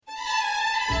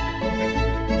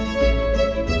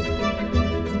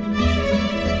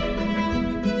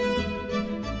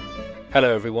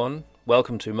Hello everyone,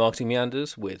 welcome to Marketing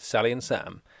Meanders with Sally and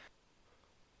Sam.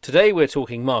 Today we're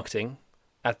talking marketing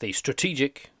at the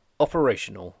strategic,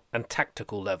 operational and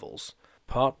tactical levels.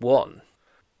 Part 1.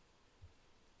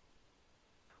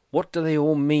 What do they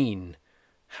all mean?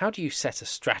 How do you set a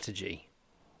strategy?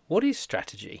 What is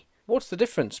strategy? What's the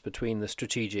difference between the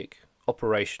strategic,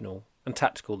 operational and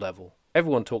tactical level?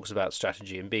 Everyone talks about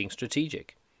strategy and being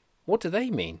strategic. What do they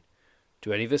mean?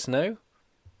 Do any of us know?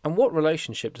 And what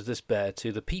relationship does this bear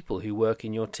to the people who work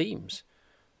in your teams?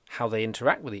 How they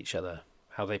interact with each other,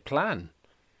 how they plan,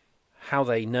 how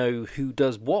they know who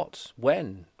does what,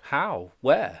 when, how,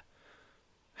 where,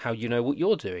 how you know what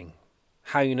you're doing,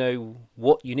 how you know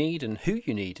what you need and who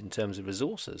you need in terms of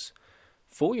resources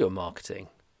for your marketing.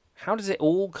 How does it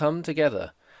all come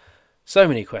together? So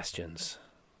many questions,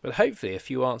 but hopefully a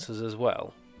few answers as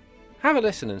well. Have a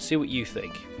listen and see what you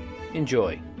think.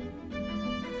 Enjoy.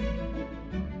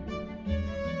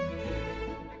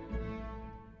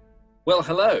 Well,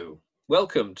 hello.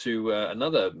 Welcome to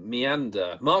another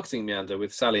Marketing Meander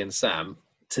with Sally and Sam.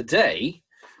 Today,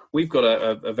 we've got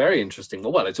a very interesting,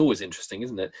 well, it's always interesting,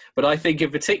 isn't it? But I think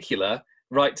in particular,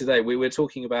 right today, we were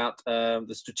talking about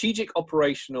the strategic,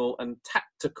 operational and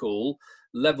tactical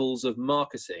levels of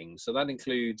marketing. So that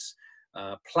includes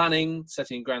planning,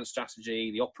 setting grand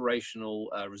strategy, the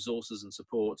operational resources and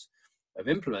support of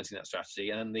implementing that strategy,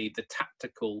 and the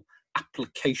tactical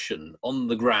application on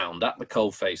the ground at the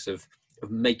coalface of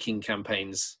making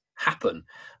campaigns happen.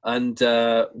 And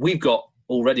we've got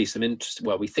already some interest.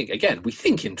 Well, we think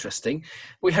interesting.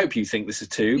 We hope you think this is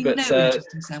too. We know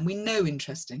interesting, Sam. We know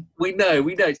interesting. We know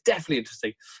it's definitely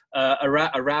interesting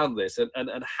around this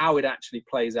and how it actually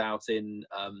plays out in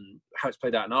how it's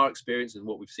played out in our experience and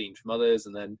what we've seen from others,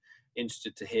 and then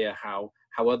interested to hear how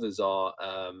others are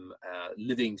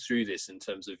living through this in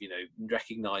terms of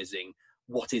recognizing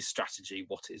what is strategy,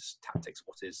 what is tactics,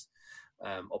 what is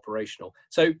operational.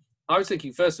 So I was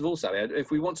thinking, first of all, Sally,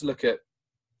 if we're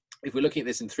looking at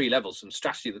this in three levels, from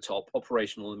strategy at the top,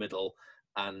 operational in the middle,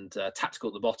 and tactical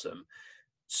at the bottom,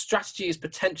 strategy is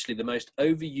potentially the most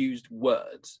overused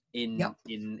word in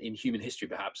human history,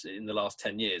 perhaps in the last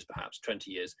 10 years, perhaps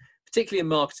 20 years, particularly in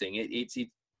marketing. It's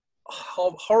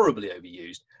horribly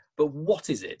overused. But what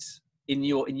is it in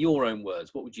your own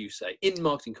words? What would you say in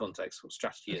marketing context what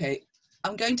strategy is? Okay,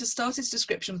 I'm going to start its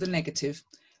description with the negative.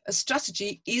 A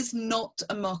strategy is not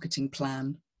a marketing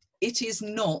plan. It is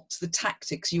not the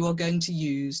tactics you are going to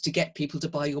use to get people to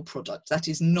buy your product. That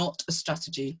is not a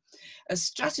strategy. A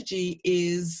strategy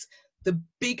is the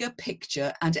bigger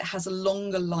picture, and it has a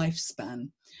longer lifespan.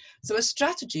 So a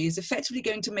strategy is effectively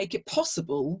going to make it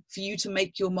possible for you to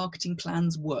make your marketing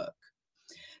plans work.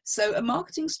 So a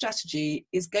marketing strategy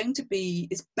is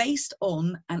based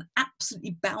on and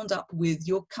absolutely bound up with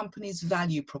your company's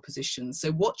value proposition.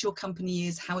 So what your company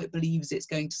is, how it believes it's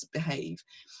going to behave,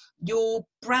 your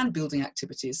brand building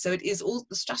activities. So the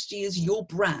strategy is your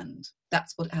brand.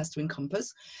 That's what it has to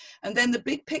encompass. And then the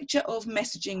big picture of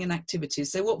messaging and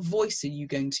activities. So what voice are you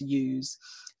going to use?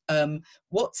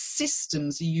 What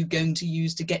systems are you going to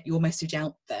use to get your message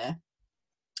out there?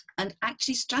 And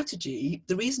actually strategy,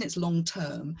 the reason it's long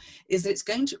term is that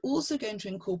it's also going to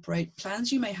incorporate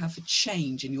plans you may have for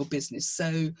change in your business.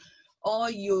 So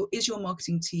is your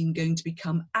marketing team going to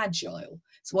become agile?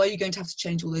 So are you going to have to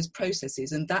change all those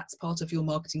processes? And that's part of your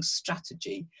marketing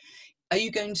strategy. Are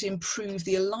you going to improve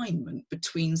the alignment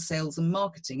between sales and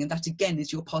marketing? And that again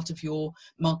is your part of your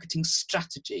marketing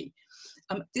strategy.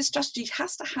 This strategy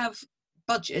has to have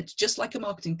budget, just like a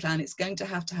marketing plan. It's going to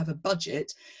have a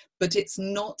budget, but it's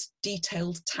not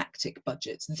detailed tactic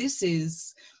budget. This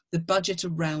is the budget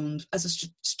around, as a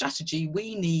strategy,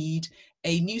 we need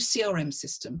a new CRM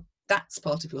system. That's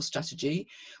part of your strategy.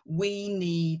 We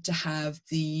need to have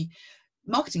the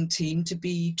marketing team to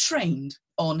be trained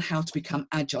on how to become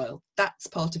agile. That's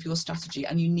part of your strategy,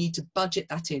 and you need to budget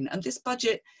that in. And this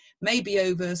budget may be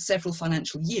over several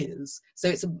financial years. So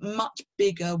it's a much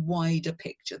bigger, wider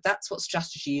picture. That's what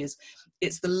strategy is.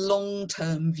 It's the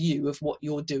long-term view of what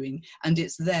you're doing, and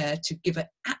it's there to give an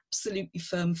absolutely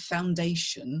firm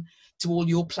foundation to all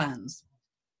your plans.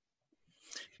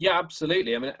 Yeah,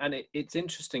 absolutely. I mean, and it's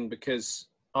interesting because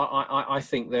I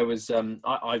think there was,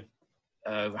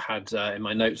 I've had in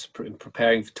my notes in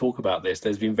preparing to talk about this,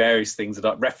 there's been various things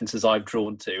references I've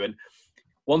drawn to. And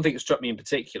one thing that struck me in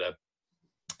particular,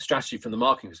 strategy from the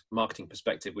marketing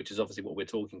perspective, which is obviously what we're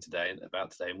talking about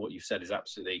today, and what you've said is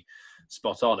absolutely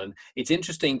spot on. And it's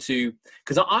interesting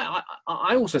because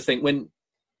I also think when,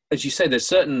 as you say, there's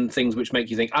certain things which make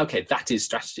you think, okay, that is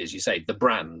strategy, as you say, the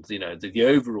brand, the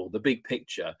overall, the big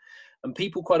picture. And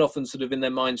people quite often sort of in their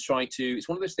minds try to, it's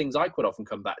one of those things I quite often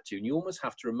come back to, and you almost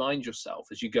have to remind yourself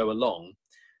as you go along,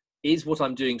 is what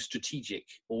I'm doing strategic,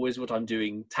 or is what I'm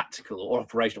doing tactical or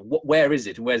operational? Where is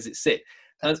it, and where does it sit?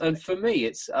 And for me,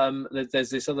 it's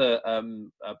there's this other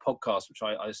podcast which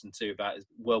I listen to about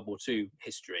World War II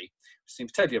history, which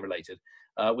seems totally related,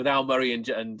 with Al Murray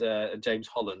and James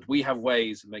Holland. We have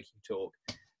ways of making talk,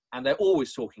 and they're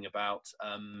always talking about,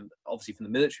 obviously from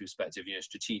the military perspective,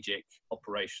 strategic,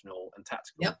 operational, and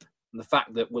tactical. Yep. And the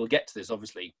fact that we'll get to this,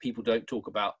 obviously, people don't talk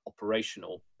about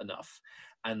operational enough,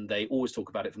 and they always talk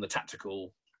about it from the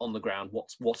tactical, on the ground.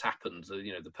 What happened?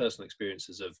 The personal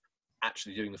experiences of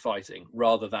actually doing the fighting,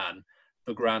 rather than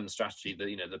the grand strategy,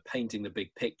 the painting the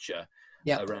big picture.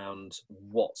 Yep. Around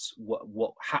what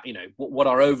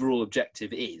our overall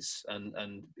objective is, and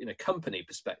in a company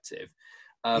perspective,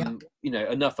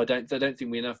 enough. I don't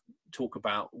think we enough talk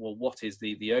about, well, what is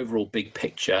the overall big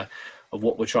picture of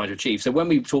what we're trying to achieve. So when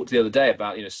we talked the other day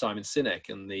about Simon Sinek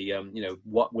and the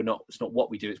it's not what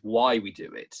we do, it's why we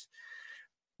do it.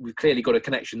 We've clearly got a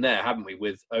connection there, haven't we?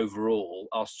 With overall,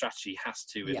 our strategy has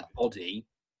to embody.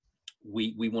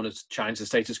 We want to challenge the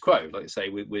status quo, like I say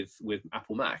with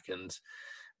Apple Mac, and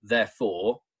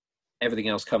therefore everything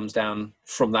else comes down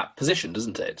from that position,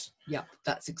 doesn't it? Yeah,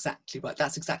 that's exactly right.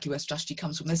 That's exactly where strategy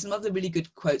comes from. There's some other really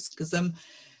good quotes, because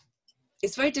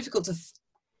it's very difficult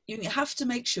you have to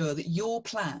make sure that your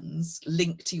plans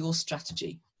link to your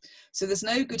strategy. So there's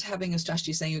no good having a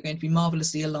strategy saying you're going to be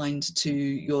marvelously aligned to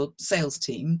your sales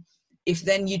team if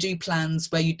then you do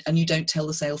plans where you don't tell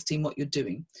the sales team what you're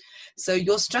doing. So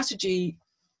your strategy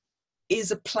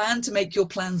is a plan to make your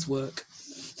plans work,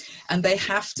 and they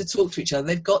have to talk to each other.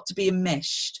 They've got to be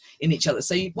enmeshed in each other.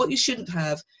 So what you shouldn't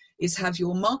have is have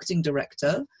your marketing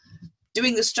director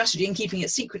doing the strategy and keeping it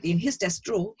secretly in his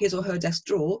or her desk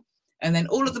drawer, and then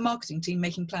all of the marketing team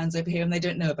making plans over here, and they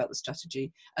don't know about the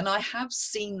strategy. And I have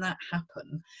seen that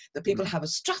happen, that people have a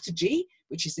strategy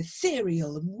which is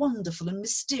ethereal and wonderful and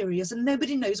mysterious, and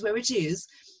nobody knows where it is.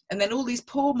 And then all these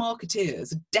poor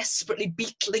marketeers are desperately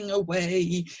beetling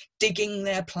away, digging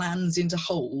their plans into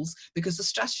holes because the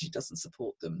strategy doesn't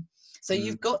support them. So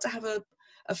you've got to have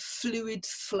a fluid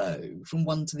flow from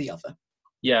one to the other.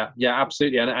 Yeah,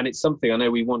 absolutely. And it's something I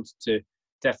know we wanted to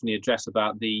definitely address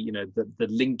about the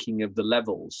linking of the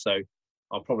levels. So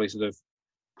I'll probably sort of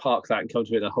park that and come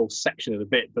to it in a whole section in a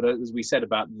bit. But as we said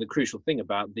about the crucial thing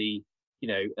about the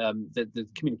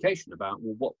communication about,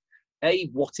 well,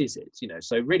 what is it?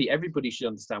 So really everybody should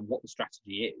understand what the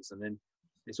strategy is. And then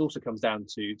this also comes down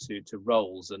to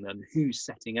roles and who's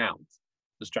setting out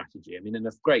the strategy. I mean, in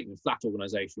a great and flat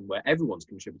organization where everyone's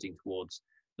contributing towards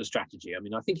the strategy. I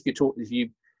mean, I think if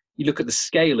you look at the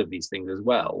scale of these things as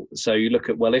well. So you look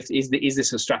at, well, is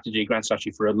this a grand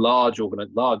strategy for a large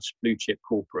blue chip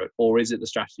corporate, or is it the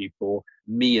strategy for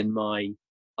me and my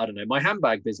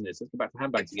handbag business? Let's go back to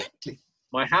handbags again.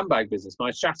 My handbag business, my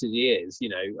strategy is,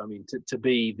 to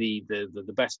be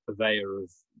the best purveyor of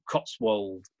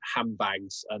Cotswold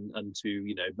handbags and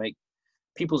to, make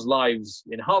people's lives,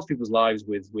 enhance people's lives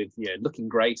with looking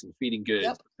great and feeling good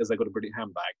because they've got a brilliant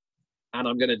handbag. And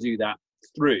I'm going to do that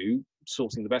through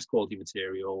sourcing the best quality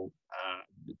material,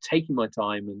 taking my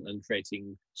time and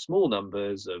creating small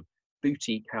numbers of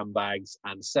boutique handbags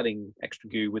and selling extra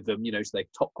goo with them, so they're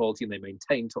top quality and they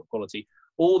maintain top quality.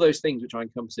 All those things which I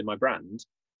encompass in my brand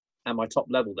and my top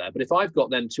level there. But if I've got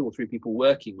then 2 or 3 people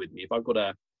working with me, if I've got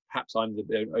perhaps I'm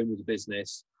the owner of the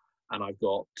business and I've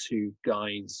got 2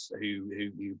 guys who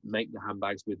make the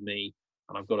handbags with me,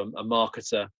 and I've got a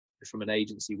marketer from an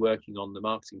agency working on the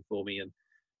marketing for me, and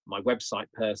my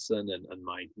website person and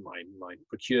my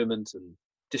procurement and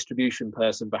distribution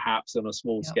person, perhaps on a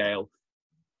small scale,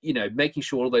 making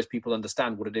sure all those people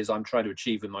understand what it is I'm trying to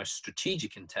achieve with my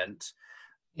strategic intent,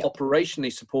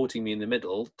 operationally supporting me in the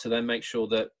middle to then make sure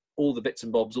that all the bits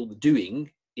and bobs, all the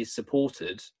doing is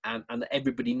supported, and that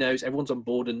everybody knows, everyone's on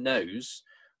board and knows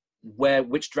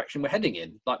which direction we're heading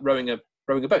in, like rowing a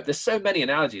boat. There's so many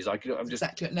analogies.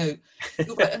 Exactly. No,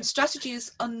 you're right. And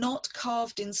strategies are not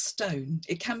carved in stone.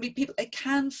 It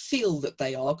can feel that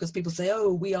they are, because people say,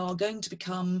 oh, we are going to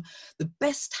become the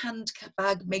best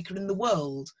handbag maker in the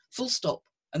world, full stop.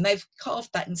 And they've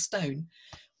carved that in stone.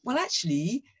 Well,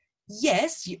 actually,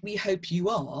 yes, we hope you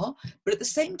are. But at the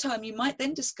same time, you might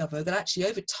then discover that actually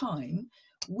over time,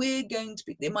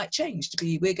 it might change to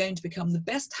be, we're going to become the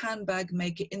best handbag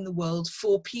maker in the world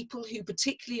for people who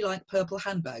particularly like purple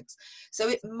handbags. So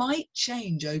it might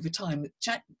change over time.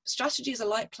 Strategies are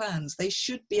like plans. They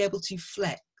should be able to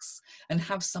flex and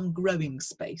have some growing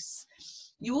space.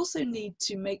 You also need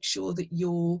to make sure that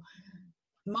your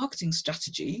marketing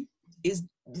strategy is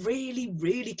really,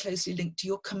 really closely linked to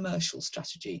your commercial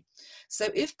strategy. So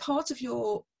if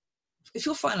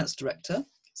your finance director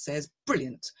says,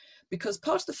 brilliant, because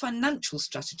part of the financial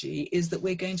strategy is that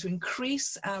we're going to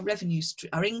increase our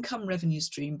income revenue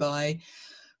stream by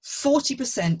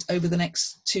 40% over the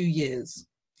next 2 years.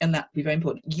 And that'd be very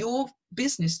important. Your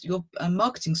business, your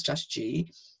marketing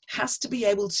strategy has to be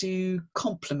able to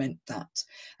complement that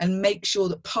and make sure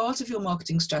that part of your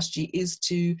marketing strategy is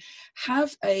to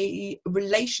have a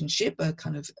relationship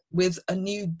with a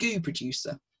new goo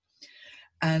producer.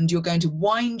 And you're going to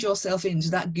wind yourself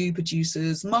into that goo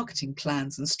producer's marketing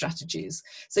plans and strategies.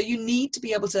 So you need to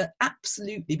be able to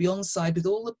absolutely be on side with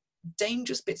all the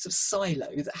dangerous bits of silo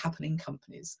that happen in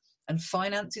companies. And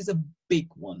finance is a big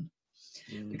one.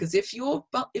 Because if your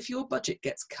budget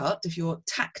gets cut, if your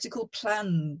tactical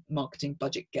plan marketing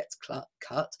budget gets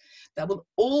cut, that will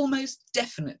almost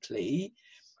definitely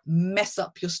mess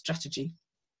up your strategy.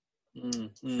 So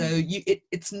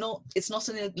it's not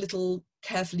in a little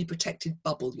carefully protected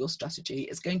bubble. Your strategy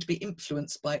is going to be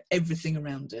influenced by everything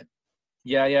around it.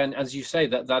 Yeah, and as you say,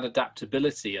 that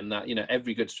adaptability, and that,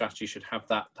 every good strategy should have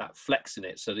that flex in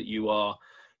it, so that you're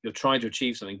trying to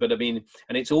achieve something. But I mean,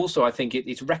 and it's also, I think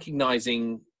it's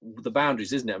recognizing the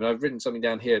boundaries, isn't it? I mean, I've written something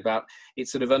down here about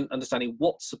it's sort of understanding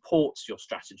what supports your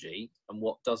strategy and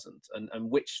what doesn't,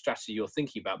 and which strategy you're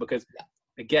thinking about. Because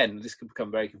again, this can become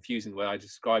very confusing the way I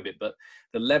describe it, but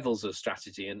the levels of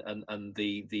strategy and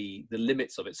the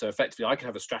limits of it. So effectively, I can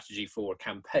have a strategy for a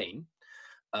campaign,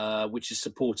 which is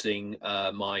supporting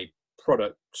my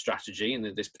product strategy, and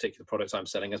this particular product I'm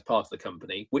selling as part of the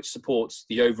company, which supports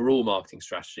the overall marketing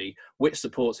strategy, which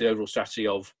supports the overall strategy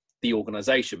of the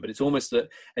organization. But it's almost that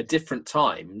at different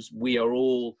times we are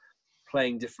all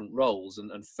playing different roles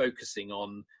and focusing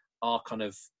on our kind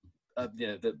of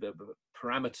the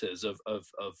parameters of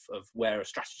where a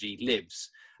strategy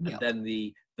lives, and then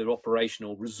the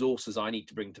operational resources I need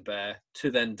to bring to bear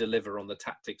to then deliver on the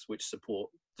tactics which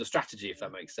support the strategy, if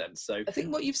that makes sense. So I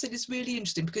think what you've said is really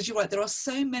interesting, because you're right, there are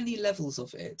so many levels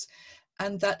of it,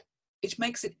 and that it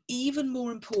makes it even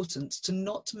more important to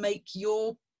not make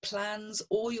your plans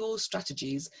or your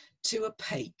strategies too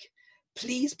opaque.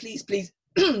 Please, please, please,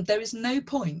 there is no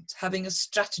point having a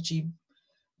strategy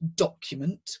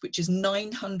document which is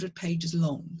 900 pages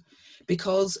long,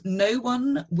 because no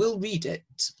one will read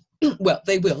it. Well,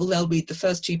 they'll read the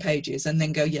first 2 pages and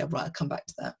then go, yeah, right, I'll come back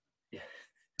to that.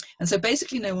 And so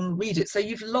basically no one will read it. So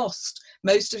you've lost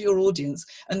most of your audience,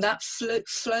 and that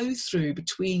flow through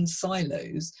between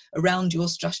silos around your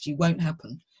strategy won't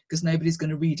happen, because nobody's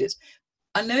going to read it.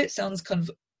 I know it sounds kind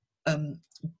of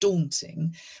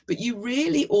daunting, but you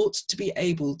really ought to be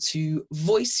able to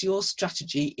voice your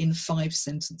strategy in 5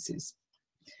 sentences.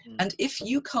 And if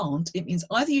you can't, it means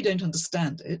either you don't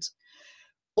understand it,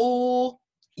 or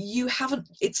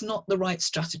it's not the right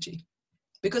strategy.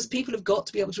 Because people have got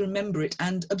to be able to remember it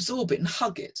and absorb it and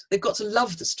hug it. They've got to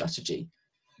love the strategy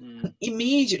and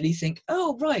immediately think,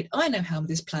 oh, right, I know how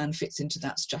this plan fits into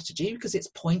that strategy, because it's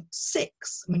point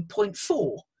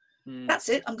 4. That's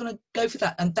it, I'm going to go for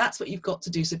that. And that's what you've got to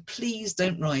do. So please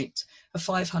don't write a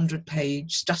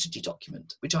 500-page strategy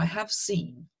document, which I have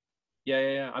seen.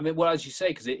 Yeah. I mean, well, as you say,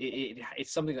 because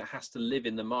it's something that has to live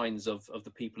in the minds of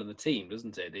the people in the team,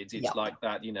 doesn't it? It's like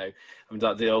that, I mean,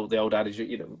 like the old adage,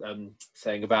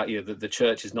 saying about the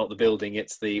church is not the building,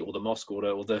 it's or the mosque or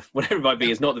the whatever it might be,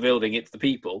 is not the building, it's the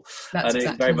people. That's and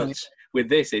exactly very right. much with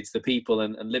this, it's the people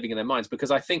and living in their minds.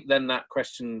 Because I think then that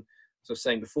question, as I was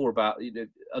saying before, about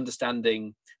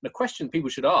understanding, the question people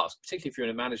should ask, particularly if you're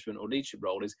in a management or leadership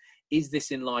role, is this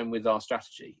in line with our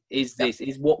strategy? Is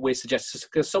what we're suggesting?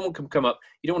 Because someone can come up,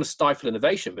 you don't want to stifle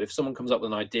innovation, but if someone comes up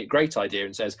with an great idea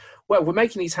and says, well, we're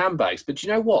making these handbags, but you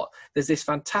know what? There's this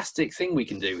fantastic thing we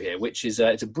can do here, which is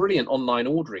it's a brilliant online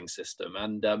ordering system,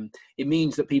 and it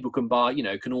means that people can buy,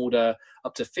 can order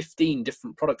up to 15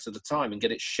 different products at a time and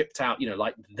get it shipped out,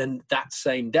 like then that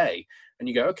same day. And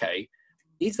you go, okay,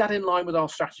 is that in line with our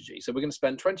strategy? So we're going to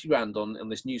spend 20 grand on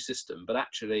this new system, but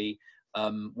actually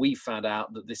we found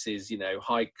out that this is,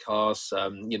 high class,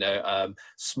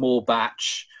 small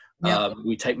batch.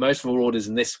 We take most of our orders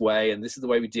in this way, and this is the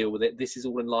way we deal with it. This is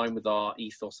all in line with our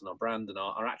ethos and our brand and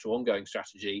our actual ongoing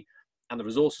strategy. And the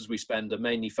resources we spend are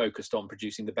mainly focused on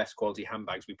producing the best quality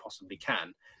handbags we possibly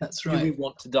can. That's right. Do we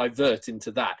want to divert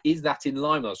into that? Is that in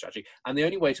line with our strategy? And the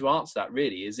only way to answer that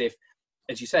really is if,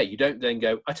 as you say, you don't then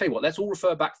go, I tell you what, let's all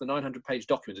refer back to the 900-page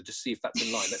document and just see if that's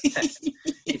in line. Let's test.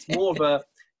 It's more of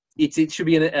it should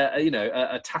be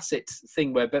a tacit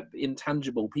thing where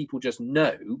intangible, people just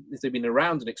know if they've been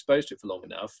around and exposed to it for long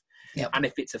enough. Yep. And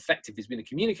if it's effective, it's been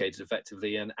communicated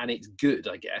effectively, and it's good,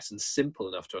 I guess, and simple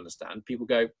enough to understand. People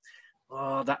go,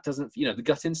 oh, that doesn't, the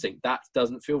gut instinct, that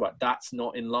doesn't feel right. That's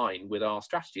not in line with our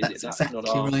strategy, is it? That's exactly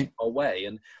not right. our way.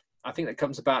 And I think that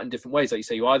comes about in different ways. Like you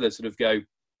say, you either sort of go,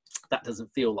 that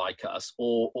doesn't feel like us,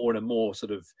 or in a more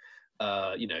sort of,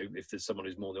 if there's someone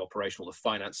who's more on the operational, the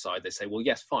finance side, they say, well,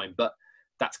 yes, fine, but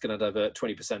that's going to divert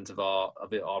 20% of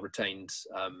our retained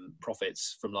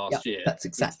profits from last year. That's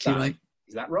exactly right.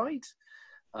 Is that right?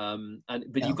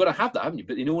 But you've got to have that, haven't you?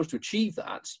 But in order to achieve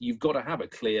that, you've got to have a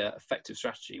clear, effective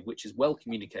strategy, which is well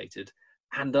communicated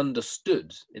and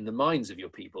understood in the minds of your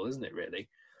people, isn't it, really?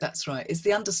 That's right. It's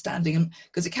the understanding,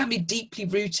 because it can be deeply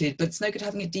rooted, but it's no good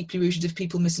having it deeply rooted if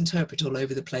people misinterpret all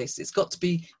over the place. It's got to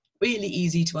be really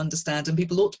easy to understand, and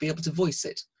people ought to be able to voice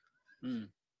it.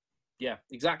 Yeah,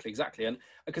 exactly. And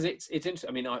because it's interesting.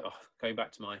 I mean, going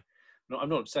back to I'm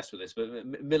not obsessed with this, but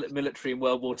military and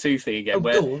World War II thing again,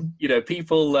 where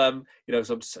people, so I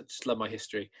just love my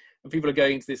history, and people are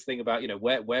going into this thing about,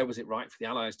 where was it right for the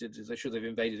Allies? Should they have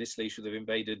invaded Italy? Should they have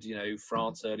invaded,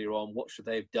 France earlier on? What should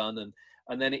they have done?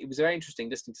 And then it was very interesting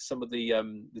listening to some of the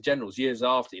generals years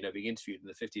after, being interviewed in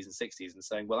the 50s and 60s and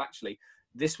saying, well, actually,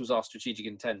 this was our strategic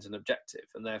intent and objective,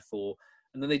 and therefore.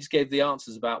 And then they just gave the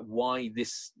answers about why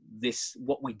this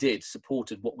what we did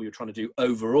supported what we were trying to do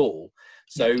overall.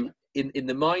 So in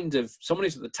the mind of someone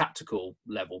who's at the tactical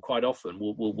level, quite often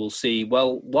we'll see,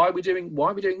 well, why are we doing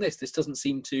this? This doesn't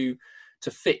seem to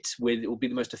fit with, it will be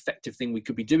the most effective thing we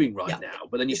could be doing right now.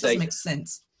 But then you say, doesn't make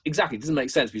sense. Exactly, it doesn't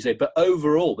make sense. But you say, but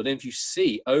overall, then if you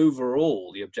see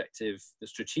overall the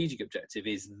strategic objective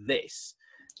is this.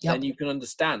 Then you can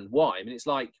understand why. I mean, it's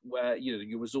like where,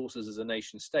 your resources as a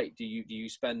nation state, do you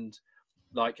spend,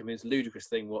 it's a ludicrous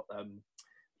thing what, I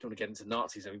don't want to get into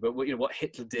Nazis, but what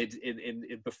Hitler did in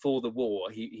before the war,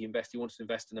 he wanted to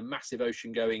invest in a massive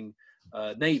ocean-going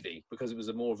navy, because it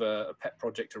was more of a pet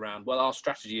project around, well, our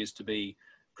strategy is to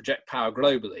project power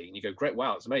globally. And you go, great,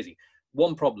 wow, it's amazing.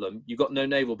 One problem, you've got no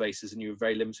naval bases and you have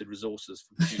very limited resources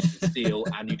for producing steel,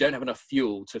 and you don't have enough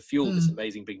fuel to fuel this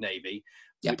amazing big navy,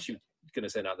 which you're going to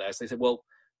send out there. So they said, well,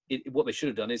 what they should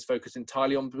have done is focus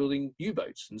entirely on building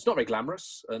U-boats. And it's not very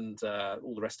glamorous and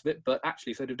all the rest of it, but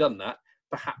actually if they'd have done that,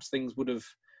 perhaps things would have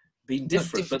been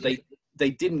different. But they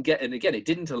didn't get, and again, it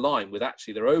didn't align with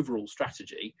actually their overall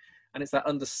strategy. And it's that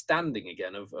understanding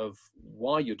again of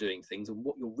why you're doing things and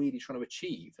what you're really trying to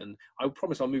achieve. And I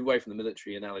promise I'll move away from the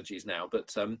military analogies now.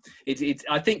 But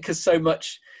I think because so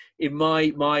much in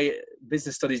my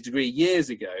business studies degree years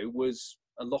ago was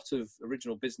a lot of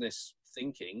original business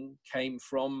thinking came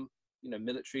from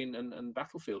military and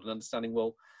battlefield, and understanding,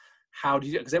 well, how do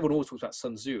you, because everyone always talks about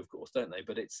Sun Tzu, of course, don't they?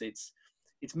 But it's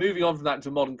moving on from that into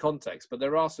a modern context. But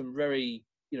there are some very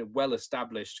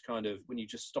well-established kind of, when you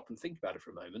just stop and think about it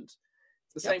for a moment,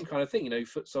 it's the same kind of thing.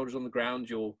 Foot soldiers on the ground,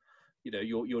 your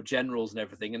generals and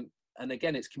everything, and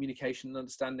again, it's communication and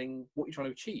understanding what you're trying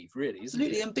to achieve, really.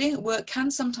 Absolutely, and being at work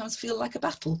can sometimes feel like a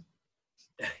battle.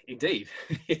 Indeed.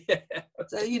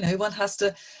 So one has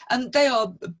to, and they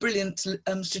are brilliant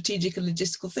strategic and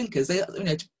logistical thinkers.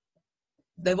 It's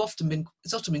often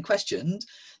been questioned.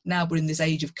 Now we're in this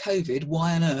age of COVID,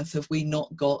 why on earth have we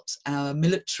not got our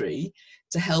military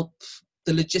to help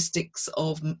the logistics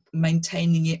of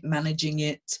maintaining it, managing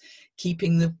it,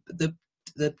 keeping the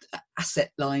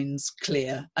asset lines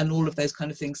clear, and all of those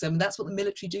kind of things? So that's what the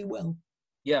military do well.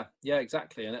 Yeah,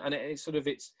 exactly. And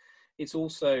it's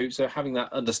also, so having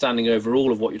that understanding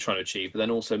overall of what you're trying to achieve, but then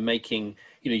also making,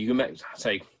 you can make,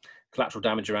 say, collateral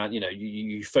damage around,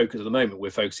 you focus at the moment,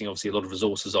 we're focusing obviously a lot of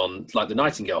resources on, like the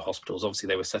Nightingale hospitals, obviously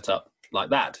they were set up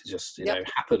like that, it just,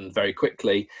 happened very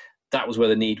quickly. That was where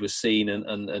the need was seen,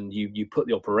 and you put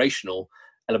the operational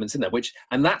elements in there,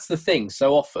 and that's the thing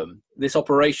so often, this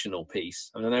operational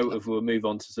piece, and I know if we'll move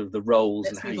on to sort of the roles.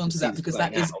 Let's move on to that, because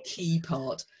that is a key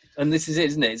part. And this is it,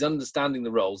 isn't it? It's understanding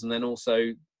the roles, and then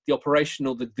also the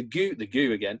operational, the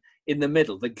goo again, in the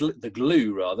middle, the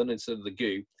glue rather than sort of the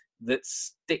goo, that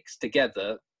sticks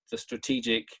together the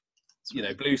strategic,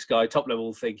 blue sky, top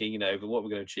level thinking, of what we're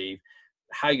going to achieve,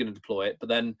 how you're going to deploy it. But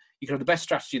then you can have the best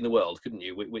strategy in the world, couldn't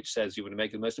you? Which says you're going to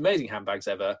make the most amazing handbags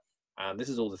ever, and this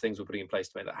is all the things we're putting in place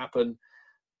to make that happen.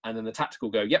 And then the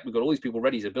tactical go, yep, we've got all these people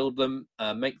ready to build them,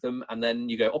 make them, and then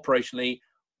you go operationally,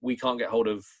 we can't get hold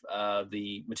of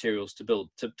the materials to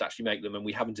actually make them, and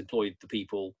we haven't employed the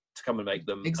people to come and make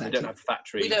them. Exactly. And we don't have the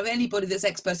factory. We don't have anybody that's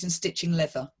expert in stitching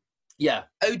leather. Yeah.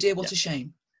 Oh dear, what a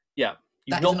shame. Yeah.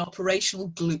 That's an operational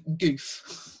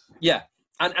goof. Yeah.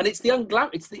 And it's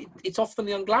it's often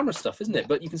the unglamorous stuff, isn't it?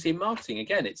 But you can see in marketing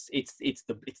again, it's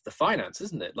the finance,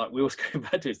 isn't it? Like we always go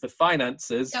back to, it's the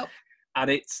finances, and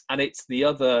it's the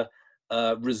other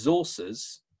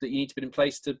resources that you need to put in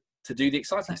place to do the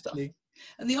exciting stuff.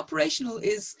 And the operational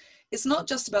is it's not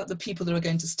just about the people that are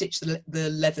going to stitch the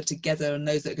leather together and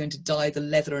those that are going to dye the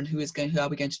leather and who are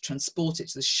we going to transport it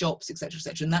to the shops, etc.,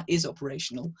 etc. And that is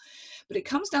operational. But it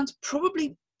comes down to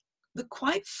probably the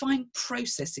quite fine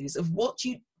processes of what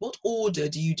order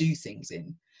do you do things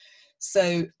in.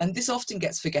 So, and this often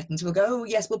gets forgotten. So we'll go, oh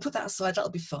yes, we'll put that aside, that'll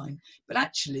be fine. But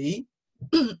actually,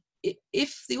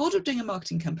 if the order of doing a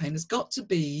marketing campaign has got to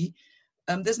be,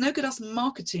 there's no good us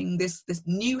marketing this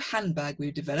new handbag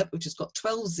we've developed, which has got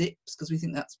 12 zips because we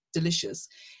think that's delicious,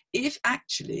 if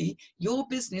actually your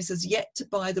business has yet to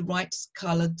buy the right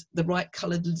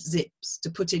coloured zips to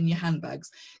put in your handbags.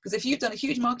 Because if you've done a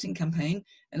huge marketing campaign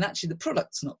and actually the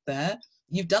product's not there,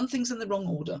 you've done things in the wrong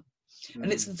order.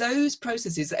 And it's those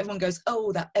processes that everyone goes,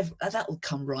 oh, that'll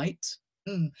come right.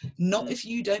 Not if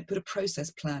you don't put a process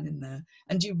plan in there.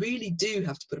 And you really do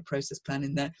have to put a process plan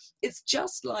in there. It's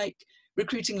just like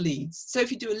recruiting leads. So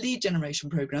if you do a lead generation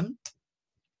program,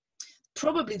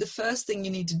 probably the first thing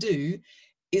you need to do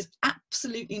is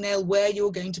absolutely nail where you're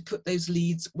going to put those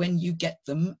leads when you get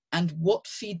them and what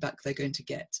feedback they're going to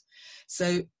get.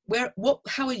 So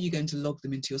how are you going to log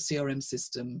them into your CRM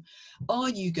system? Are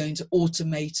you going to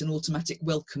automate an automatic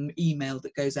welcome email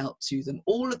that goes out to them?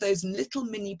 All of those little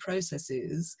mini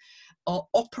processes are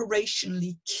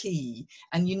operationally key,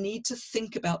 and you need to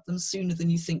think about them sooner than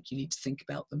you think you need to think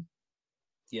about them.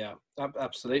 Yeah,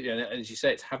 absolutely. And as you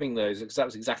say, it's having those, because that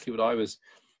was exactly what I was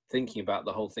thinking about,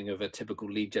 the whole thing of a typical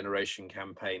lead generation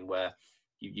campaign where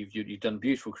you've done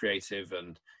beautiful creative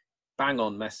and bang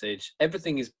on message,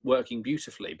 everything is working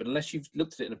beautifully, but unless you've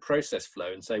looked at it in a process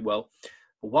flow and say, well,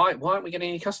 why aren't we getting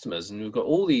any customers? And we've got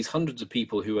all these hundreds of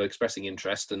people who are expressing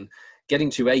interest and getting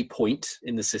to a point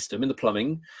in the system, in the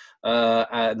plumbing,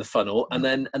 and the funnel, and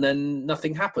then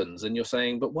nothing happens. And you're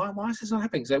saying, but why is this not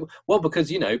happening? So, well,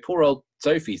 because, poor old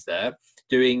Sophie's there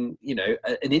doing,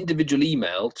 an individual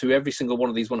email to every single one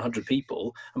of these 100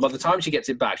 people. And by the time she gets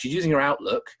it back, she's using her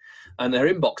Outlook and her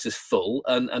inbox is full.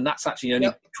 And that's actually only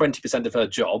 20% of her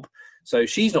job. So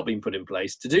she's not been put in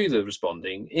place to do the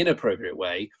responding in an appropriate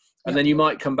way. And then you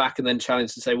might come back and then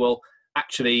challenge to say, well,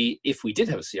 actually, if we did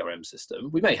have a CRM system,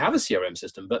 we may have a CRM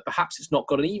system, but perhaps it's not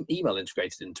got an email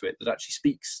integrated into it that actually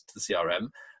speaks to the CRM.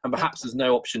 And perhaps there's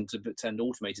no option to send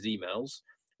automated emails,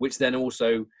 which then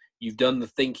also you've done the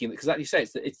thinking, because like you say,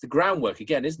 it's the groundwork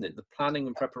again, isn't it? The planning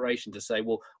and preparation to say,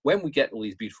 well, when we get all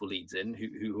these beautiful leads in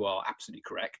who are absolutely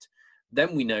correct,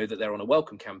 then we know that they're on a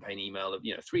welcome campaign email of,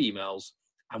 3 emails,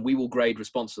 and we will grade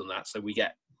responses on that. So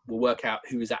we'll work out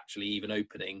who is actually even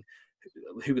opening,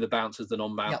 who are the bouncers, the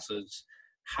non-bouncers,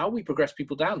 how we progress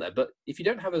people down there. But if you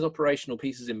don't have those operational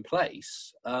pieces in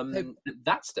place at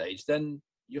that stage, then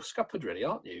you're scuppered, really,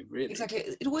 aren't you? Really, exactly.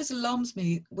 It always alarms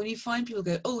me when you find people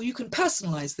go, oh, you can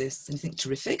personalize this, and you think,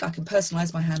 terrific, I can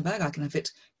personalize my handbag, I can have it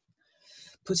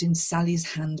put in Sally's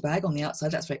handbag on the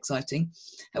outside. That's very exciting.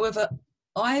 However,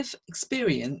 I've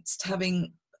experienced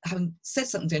having said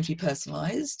something going to be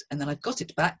personalised, and then I've got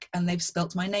it back and they've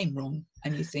spelt my name wrong.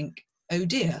 And you think, oh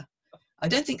dear. I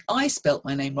don't think I spelt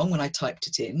my name wrong when I typed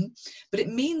it in, but it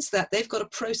means that they've got a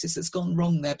process that's gone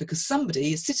wrong there because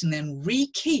somebody is sitting there and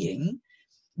rekeying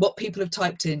what people have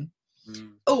typed in.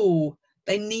 Oh,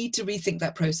 they need to rethink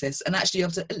that process, and actually you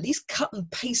have to at least cut and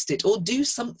paste it or do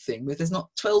something where there's not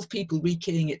 12 people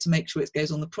rekeying it to make sure it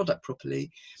goes on the product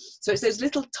properly. So it's those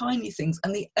little tiny things,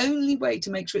 and the only way to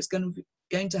make sure it's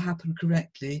going to happen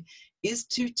correctly is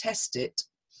to test it.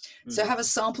 So have a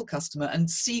sample customer and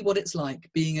see what it's like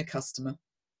being a customer.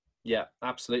 Yeah,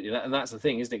 absolutely. And that's the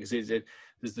thing, isn't it? Because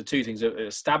there's the two things of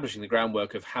establishing the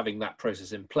groundwork of having that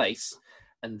process in place,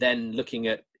 and then looking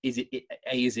at, is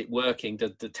it working? To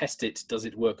test it, does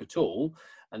it work at all?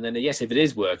 And then, yes, if it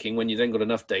is working, when you then got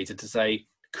enough data to say,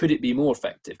 could it be more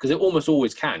effective? Because it almost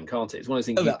always can, can't it? It's one of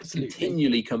those things you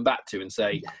continually come back to and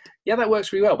say, yeah, that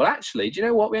works really well. But actually, do you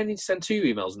know what? We only need to send 2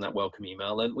 emails in that welcome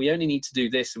email, and we only need to do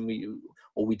this, and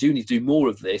we do need to do more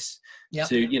of this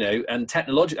to, and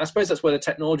technology. I suppose that's where the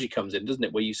technology comes in, doesn't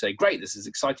it? Where you say, great, this is an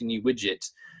exciting new widget.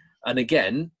 And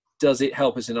again, does it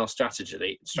help us in our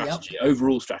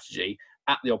overall strategy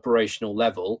at the operational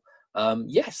level?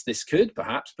 Yes, this could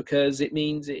perhaps, because it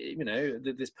means,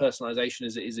 this personalization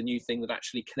is a new thing that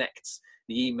actually connects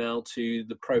the email to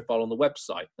the profile on the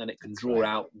website, and it can draw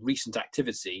out recent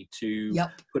activity to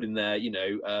put in there,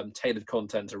 tailored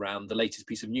content around the latest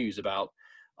piece of news about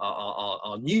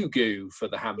our new goo for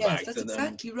the handbags. Yes, that's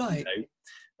exactly right.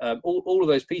 All of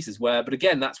those pieces but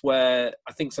again, that's where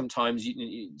I think sometimes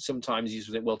you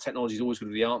think, well, technology is always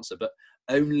going to be the answer, but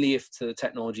only if the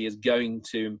technology is going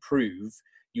to improve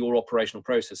your operational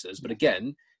processes. But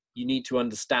again, you need to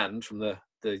understand from the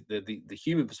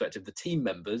human perspective, the team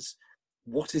members,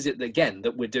 what is it again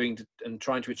that we're doing and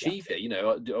trying to achieve here,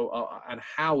 and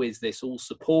how is this all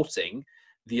supporting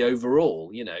the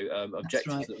overall,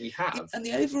 objectives right. that we have? And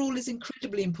the overall is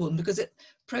incredibly important, because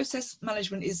process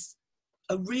management is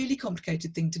a really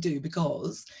complicated thing to do,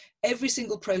 because every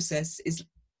single process is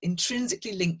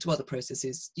intrinsically linked to other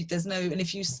processes. There's no, and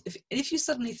if you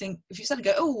suddenly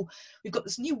go, oh, we've got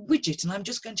this new widget and I'm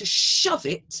just going to shove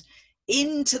it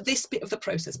into this bit of the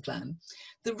process plan,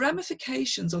 the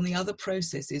ramifications on the other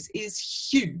processes is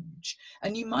huge,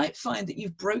 and you might find that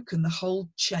you've broken the whole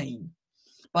chain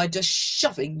by just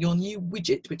shoving your new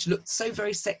widget, which looked so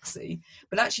very sexy,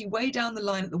 but actually way down the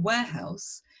line at the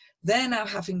warehouse, they're now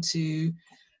having to,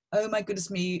 oh my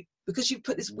goodness me, because you've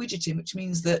put this widget in, which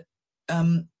means that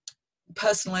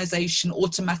personalization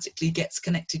automatically gets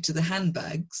connected to the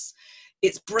handbags,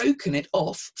 it's broken it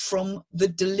off from the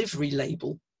delivery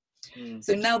label.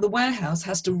 So now the warehouse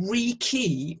has to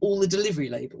rekey all the delivery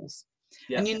labels.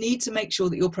 Yeah. And you need to make sure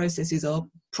that your processes are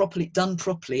done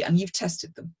properly, and you've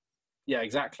tested them. Yeah,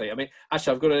 exactly. I mean,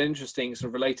 actually, I've got an interesting sort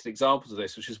of related example to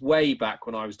this, which is way back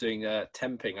when I was doing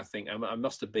temping. I think I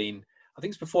must have been, I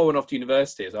think it's before I went off to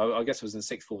university. I guess I was in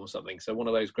sixth form or something. So one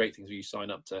of those great things where you sign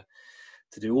up to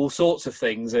do all sorts of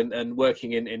things and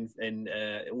working in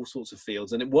all sorts of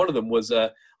fields. And one of them was,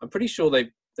 I'm pretty sure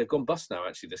they've gone bust now,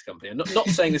 actually, this company. I'm not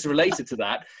saying it's related to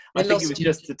that. I think it was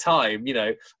just the time,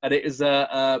 and it was,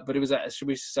 but it was, should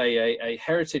we say, a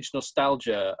heritage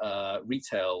nostalgia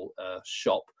retail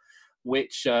shop,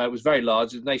 which was very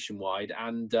large, it was nationwide.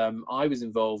 And I was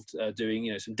involved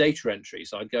doing, some data entry.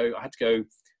 So I had to go to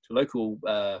a local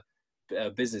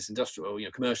business, industrial,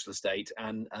 commercial estate,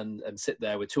 and sit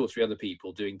there with 2 or 3 other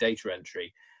people doing data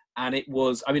entry. And it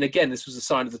was, I mean, again, this was a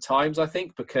sign of the times, I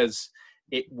think, because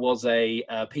it was a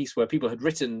piece where people had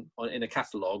written in a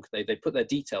catalogue, they put their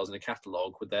details in a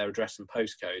catalogue with their address and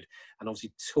postcode, and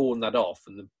obviously torn that off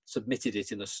and submitted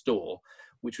it in a store,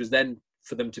 which was then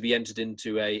for them to be entered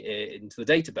into the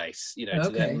database, to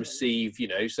then receive,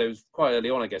 so it was quite early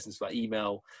on, I guess, into like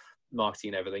email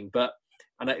marketing and everything.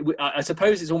 And I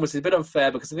suppose it's almost a bit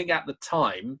unfair, because I think at the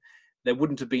time there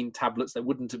wouldn't have been tablets, there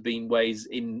wouldn't have been ways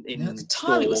in at the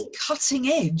time store. It was cutting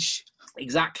edge.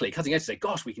 Exactly, cutting edge to say,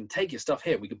 gosh, we can take your stuff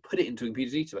here, we can put it into a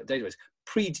computer database,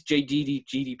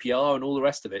 pre-GDPR and all the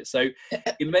rest of it. So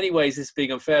in many ways this is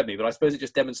being unfair to me, but I suppose it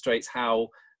just demonstrates how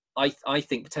I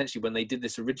think potentially when they did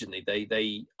this originally,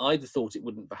 they either thought it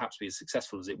wouldn't perhaps be as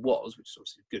successful as it was, which is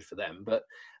obviously good for them, but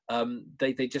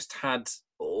they just had,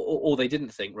 or they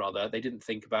didn't think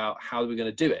about how they were going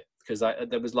to do it. Because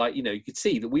there was you could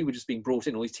see that we were just being brought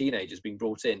in, all these teenagers being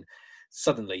brought in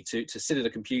suddenly to sit at a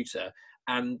computer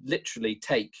and literally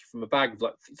take from a bag of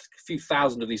like a few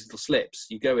thousand of these little slips.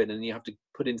 You go in and you have to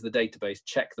put into the database,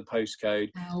 check the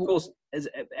postcode. Of course, there's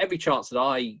every chance that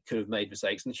I could have made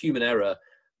mistakes, and human error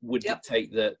would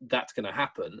dictate that that's going to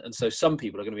happen. And so some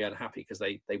people are going to be unhappy because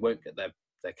they won't get their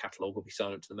catalogue or be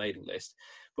signed up to the mailing list.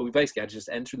 But we basically had to just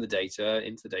enter in the data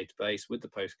into the database with the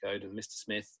postcode, and Mr.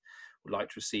 Smith would like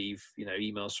to receive,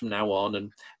 emails from now on.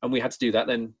 And we had to do that,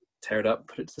 then tear it up,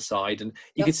 put it to the side. And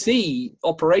you could see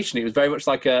operationally, it was very much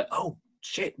like oh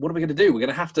shit, what are we going to do? We're going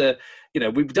to have to,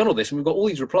 we've done all this and we've got all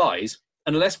these replies.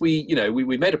 And unless we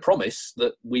made a promise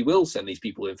that we will send these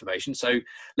people information. So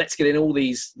let's get in all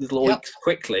these little oinks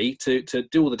quickly to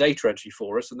do all the data entry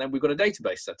for us. And then we've got a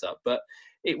database set up. But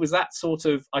it was that sort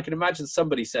of, I can imagine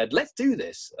somebody said, let's do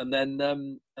this. And then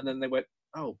they went,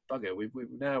 oh, bugger,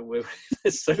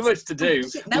 there's so much to do.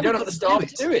 We don't have the staff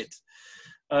to do it.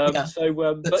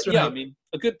 I mean,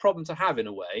 a good problem to have in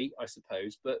a way, I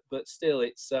suppose, but still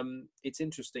it's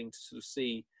interesting to sort of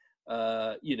see,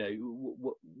 when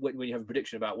you have a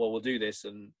prediction about, well, we'll do this,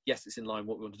 and yes, it's in line with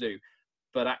what we want to do,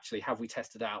 but actually, have we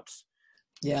tested out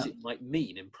what it might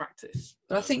mean in practice?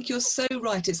 But I think you're so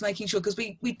right. It's making sure, because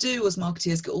we do as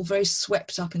marketeers get all very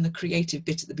swept up in the creative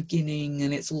bit at the beginning,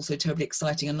 and it's also terribly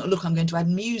exciting. And look, I'm going to add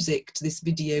music to this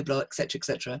video, blah, etc.,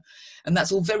 etc. And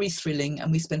that's all very thrilling,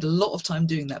 and we spend a lot of time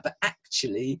doing that. But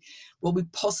actually, what we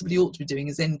possibly ought to be doing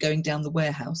is then going down the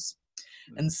warehouse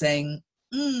and saying,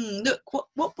 look,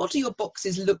 what do your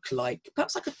boxes look like?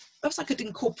 Perhaps I could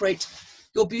incorporate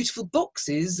your beautiful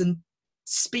boxes and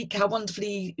speak how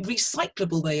wonderfully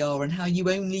recyclable they are, and how you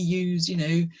only use,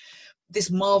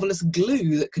 this marvelous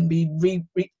glue that can be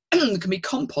can be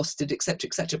composted, etc.,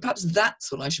 etc. Perhaps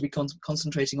that's what I should be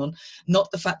concentrating on, not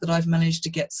the fact that I've managed to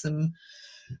get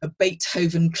a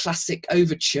Beethoven classic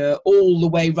overture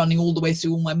running all the way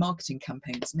through all my marketing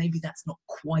campaigns. Maybe that's not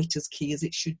quite as key as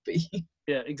it should be.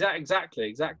 Yeah,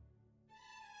 exactly.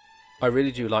 I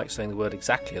really do like saying the word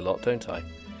exactly a lot, don't I?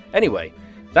 Anyway,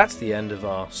 that's the end of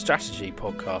our strategy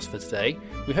podcast for today.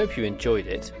 We hope you enjoyed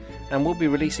it. and we'll be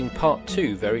releasing part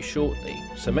 2 very shortly,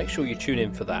 so make sure you tune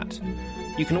in for that.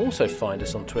 You can also find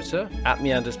us on Twitter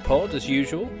 @MeandersPod as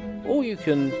usual, or you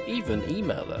can even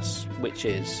email us, which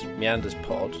is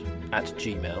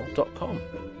meanderspod@gmail.com.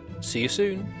 See you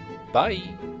soon. Bye.